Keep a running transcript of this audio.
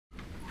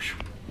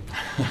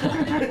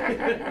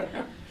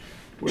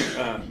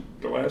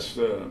The last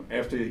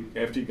after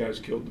you guys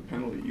killed the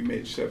penalty, you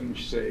made 7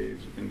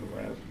 saves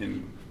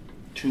in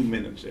 2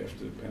 minutes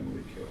after the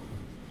penalty kill.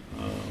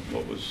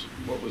 What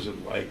was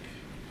it like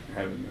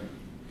having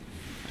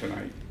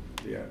tonight?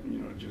 Yeah,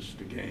 just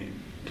the game.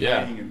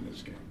 Playing in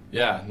this game.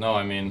 Yeah, no,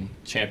 I mean,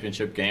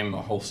 championship game,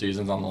 the whole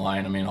season's on the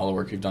line. I mean, all the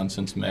work we've done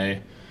since May.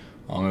 It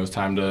was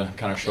time to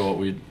kind of show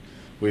what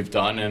we've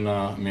done, and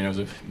I mean, it was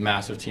a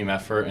massive team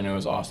effort, and it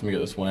was awesome to get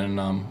this win.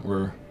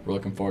 We're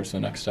looking forward to the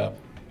next step.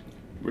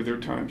 Were there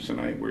times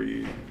tonight where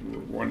you were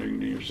wondering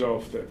to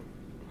yourself that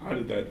how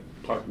did that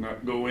puck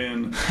not go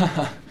in?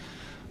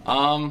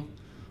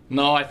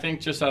 No, I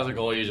think just as a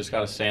goalie, you just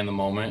got to stay in the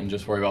moment and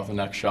just worry about the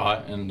next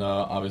shot. And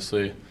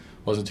obviously,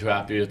 wasn't too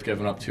happy with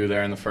giving up 2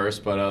 there in the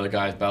first, but the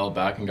guys battled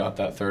back and got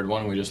that third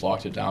one. We just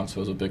locked it down, so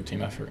it was a big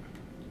team effort.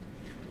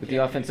 With the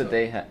offense that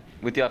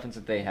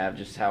they have,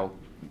 just how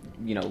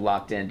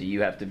locked in do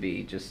you have to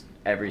be just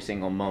every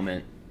single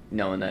moment,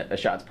 knowing that a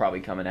shot's probably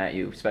coming at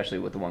you, especially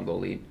with the 1-goal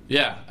lead?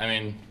 Yeah, I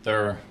mean,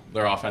 their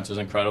offense is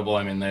incredible.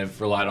 I mean,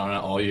 they've relied on it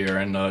all year,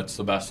 and it's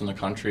the best in the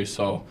country.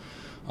 So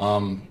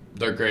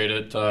they're great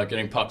at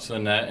getting pucks to the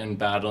net and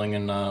battling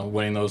and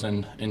winning those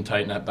in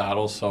tight net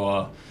battles. So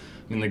I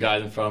mean, the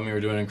guys in front of me were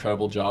doing an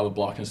incredible job of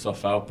blocking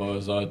stuff out, but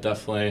it was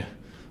definitely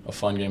a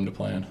fun game to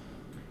play in.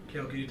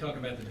 Cale, can you talk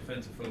about the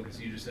defensive focus?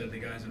 You just said the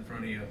guys in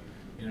front of you,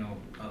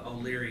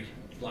 O'Leary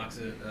blocks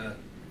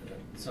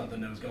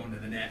something that was going to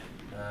the net.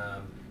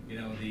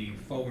 The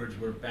forwards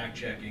were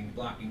back-checking,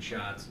 blocking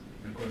shots,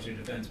 and of course your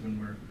defensemen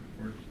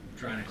were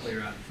trying to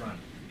clear out in front.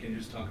 Can you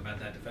just talk about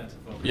that defensive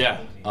focus? Yeah,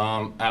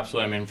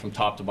 absolutely. I mean, from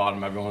top to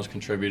bottom, everyone was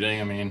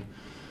contributing. I mean,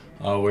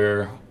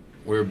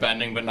 we were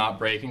bending but not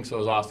breaking, so it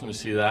was awesome to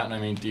see that. And I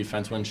mean,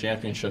 defense win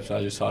championships,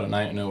 as you saw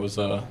tonight, and it was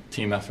a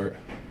team effort.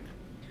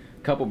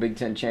 Couple Big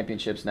Ten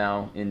championships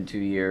now in 2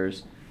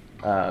 years,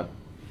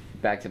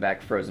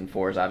 back-to-back Frozen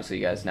Fours. Obviously,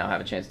 you guys now have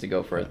a chance to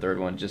go for a third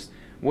one. Just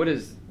what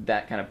does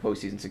that kind of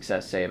postseason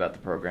success say about the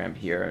program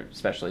here,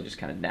 especially just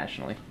kind of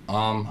nationally?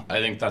 I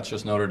think that's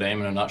just Notre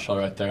Dame in a nutshell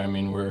right there. I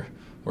mean, we're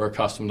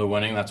accustomed to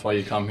winning. That's why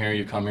you come here.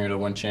 You come here to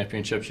win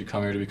championships. You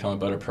come here to become a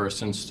better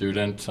person,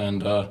 student,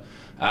 and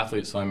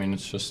athlete. So I mean,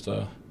 it's just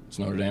it's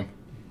Notre Dame.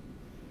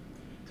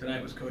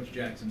 Tonight was Coach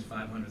Jackson's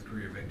 500th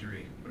career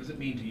victory. What does it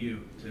mean to you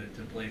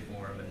to play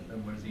for him,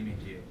 and what does he mean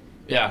to you?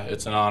 Yeah,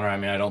 it's an honor. I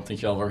mean, I don't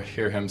think you'll ever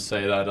hear him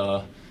say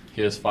that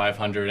he has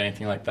 500 or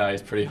anything like that.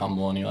 He's pretty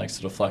humble and he likes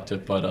to deflect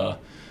it. But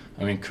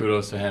I mean,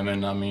 kudos to him.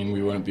 And I mean,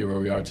 we wouldn't be where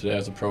we are today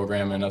as a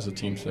program and as a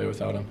team today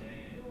without him.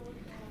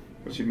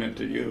 What's he meant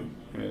to you?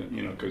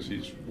 Because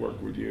he's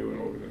worked with you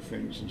and over the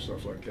things and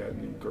stuff like that,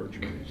 and the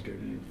encouragement he's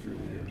given you through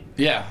the years.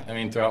 Yeah, I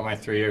mean, throughout my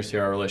 3 years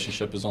here, our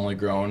relationship has only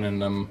grown,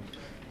 and I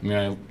mean,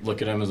 I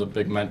look at him as a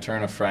big mentor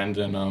and a friend,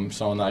 and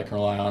someone that I can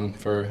rely on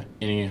for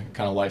any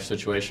kind of life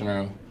situation,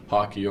 or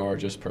hockey, or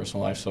just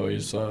personal life. So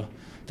he's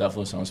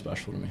definitely someone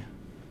special to me.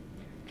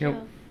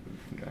 Cale,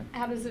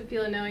 how does it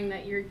feel knowing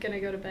that you're going to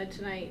go to bed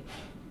tonight,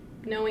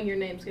 knowing your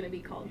name's going to be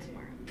called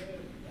tomorrow?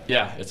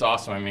 Yeah, it's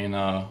awesome. I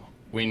mean,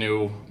 we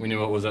knew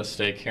what was at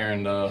stake here,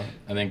 and I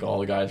think all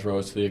the guys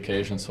rose to the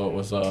occasion. So it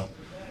was a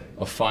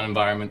fun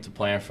environment to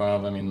play in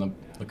front of. I mean,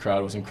 the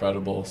crowd was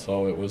incredible,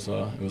 so it was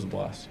a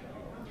blast.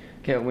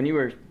 Cale, when you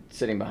were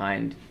sitting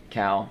behind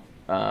Cal,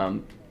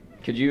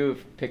 could you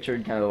have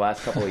pictured kind of the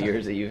last couple of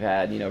years that you've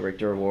had,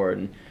 Richter Award,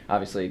 and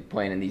obviously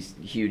playing in these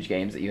huge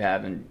games that you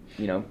have, and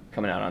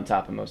coming out on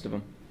top in most of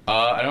them?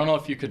 I don't know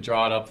if you could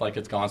draw it up like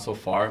it's gone so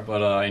far,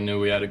 but I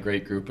knew we had a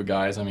great group of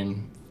guys. I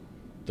mean,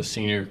 the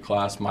senior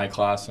class, my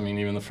class, I mean,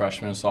 even the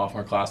freshman and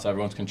sophomore class,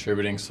 everyone's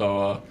contributing.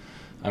 So,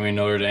 I mean,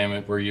 Notre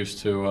Dame, we're used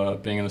to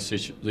being in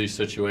these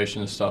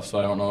situations and stuff, so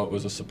I don't know it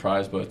was a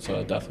surprise, but it's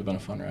definitely been a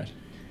fun ride.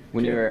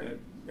 When you were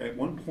at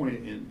one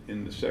point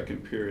in the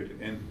second period,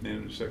 and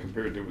in the second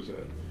period there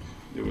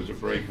was a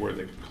break where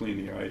they could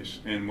clean the ice,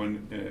 and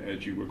when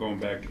as you were going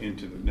back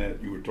into the net,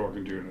 you were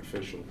talking to an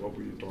official. What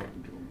were you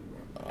talking to him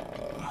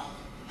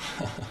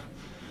about?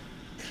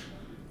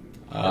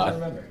 I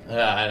remember.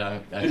 Yeah,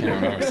 I can't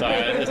remember. Sorry,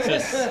 it's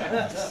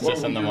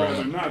just in the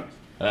moment.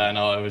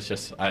 No, it was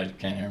just I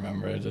can't even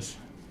remember. I just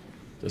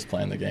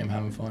playing the game,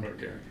 having fun.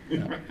 Okay.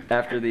 Yeah.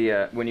 After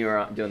the when you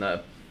were doing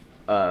the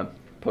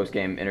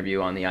post-game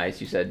interview on the ice,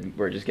 you said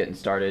we're just getting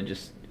started.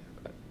 Just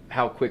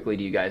how quickly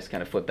do you guys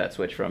kind of flip that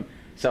switch from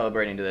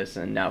celebrating to this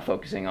and now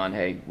focusing on,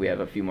 hey, we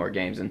have a few more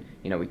games and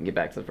we can get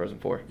back to the Frozen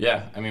Four?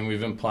 Yeah, I mean, we've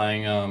been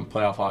playing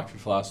playoff hockey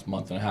for the last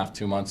month and a half,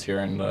 2 months here,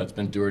 and it's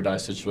been do or die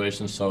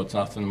situations, so it's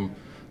nothing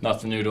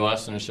new to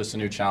us, and it's just a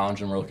new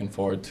challenge, and we're looking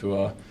forward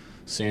to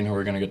seeing who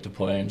we're going to get to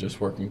play and just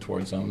working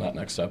towards that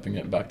next step and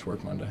getting back to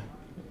work Monday.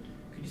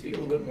 Could you speak a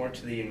little bit more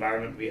to the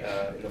environment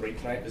in the rink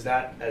tonight? Was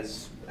that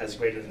as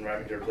great as an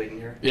environment you ever played in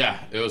here? Yeah,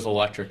 it was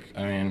electric.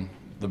 I mean,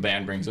 the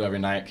band brings it every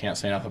night. Can't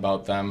say enough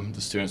about them.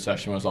 The student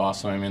section was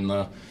awesome. I mean,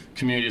 the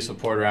community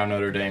support around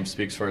Notre Dame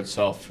speaks for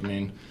itself. I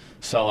mean,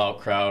 sellout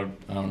crowd.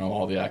 I don't know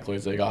all the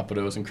accolades they got, but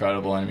it was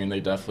incredible. I mean, they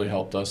definitely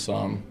helped us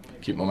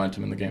keep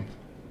momentum in the game.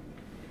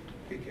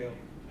 Hey, Cale.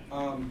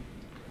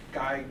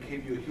 guy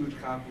gave you a huge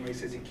compliment. He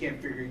says he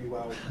can't figure you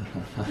out.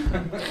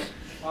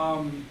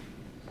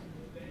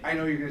 I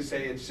know you're going to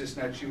say it's just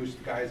not you, it's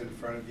the guys in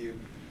front of you.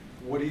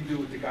 What do you do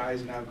with the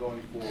guys now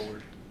going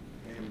forward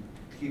and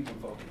keep them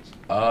focused?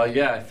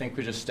 Yeah, I think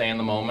we just stay in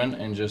the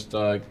moment and just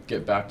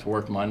get back to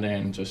work Monday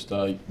and just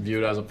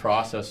view it as a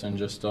process and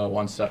just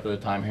one step at a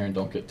time here and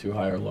don't get too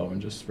high or low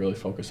and just really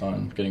focus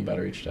on getting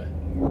better each day.